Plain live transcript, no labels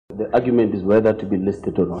The argument is whether to be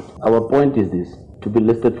listed or not. Our point is this: to be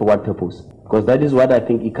listed for what purpose? Because that is what I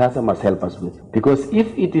think ICASA must help us with. Because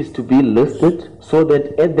if it is to be listed so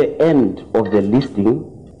that at the end of the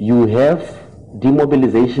listing, you have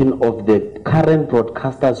demobilization of the current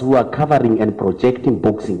broadcasters who are covering and projecting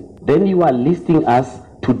boxing, then you are listing us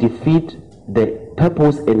to defeat the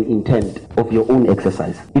purpose and intent of your own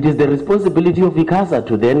exercise. It is the responsibility of ICASA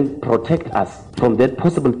to then protect us from that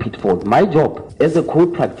possible pitfall. My job as a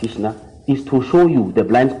code practitioner is to show you the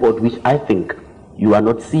blind spot which I think you are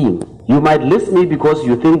not seeing. You might list me because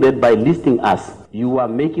you think that by listing us, you are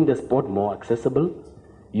making the sport more accessible,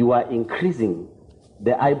 you are increasing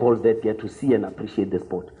the eyeballs that get to see and appreciate the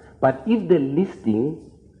sport. But if the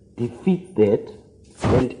listing defeats that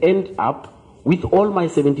and end up with all my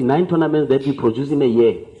 79 tournaments that we produce in a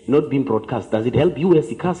year not being broadcast, does it help you as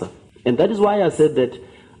ICASA? And that is why I said that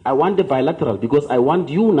I want the bilateral, because I want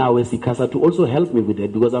you now as ICASA to also help me with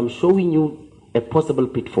that, because I'm showing you a possible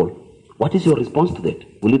pitfall. What is your response to that?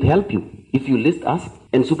 Will it help you if you list us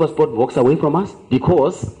and SuperSport walks away from us?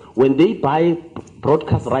 Because when they buy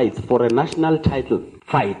broadcast rights for a national title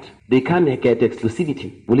fight, they can't get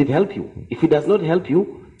exclusivity. Will it help you? If it does not help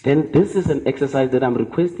you, then this is an exercise that I'm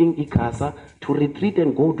requesting ICASA to retreat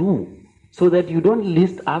and go do, so that you don't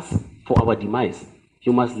list us for our demise.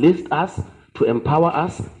 You must list us to empower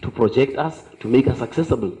us, to project us, to make us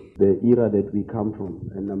accessible. The era that we come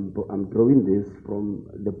from, and I'm drawing this from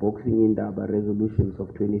the Boxing Indaba resolutions of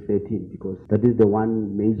 2013, because that is the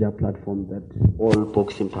one major platform that all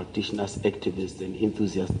boxing practitioners, activists, and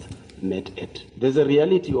enthusiasts met at. There's a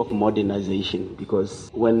reality of modernization,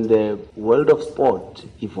 because when the world of sport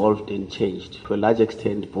evolved and changed, to a large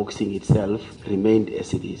extent, boxing itself remained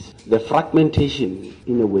as it is. The fragmentation,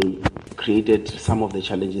 in a way, created some of the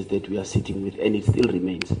challenges that we are sitting with, and it still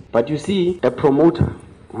remains. But you see, a promoter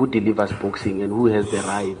who delivers boxing and who has the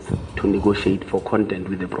right to negotiate for content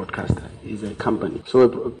with the broadcaster is a company.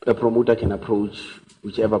 So a promoter can approach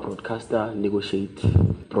whichever broadcaster, negotiate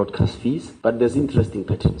broadcast fees, but there's interesting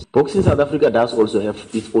patterns. Boxing South Africa does also have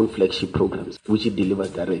its own flagship programs, which it delivers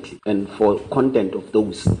directly. And for content of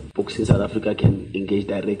those, Boxing South Africa can engage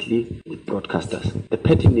directly with broadcasters. The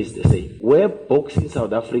pattern is the same. Where Boxing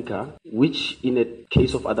South Africa, which in a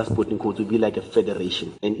case of other sporting codes would be like a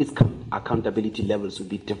federation, and its accountability levels would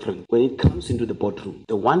be different. When it comes into the boardroom,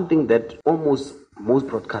 the one thing that most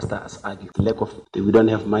broadcasters argue, lack of, we don't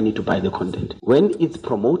have money to buy the content. When it's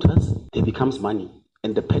promoters, there becomes money,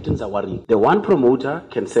 and the patterns are worrying. The one promoter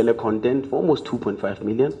can sell a content for almost 2.5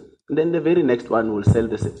 million, and then the very next one will sell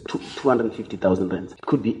this at 250,000 rands. It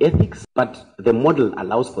could be ethics, but the model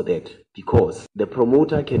allows for that, because the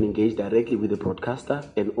promoter can engage directly with the broadcaster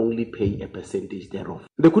and only pay a percentage thereof.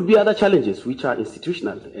 There could be other challenges which are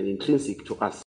institutional and intrinsic to us.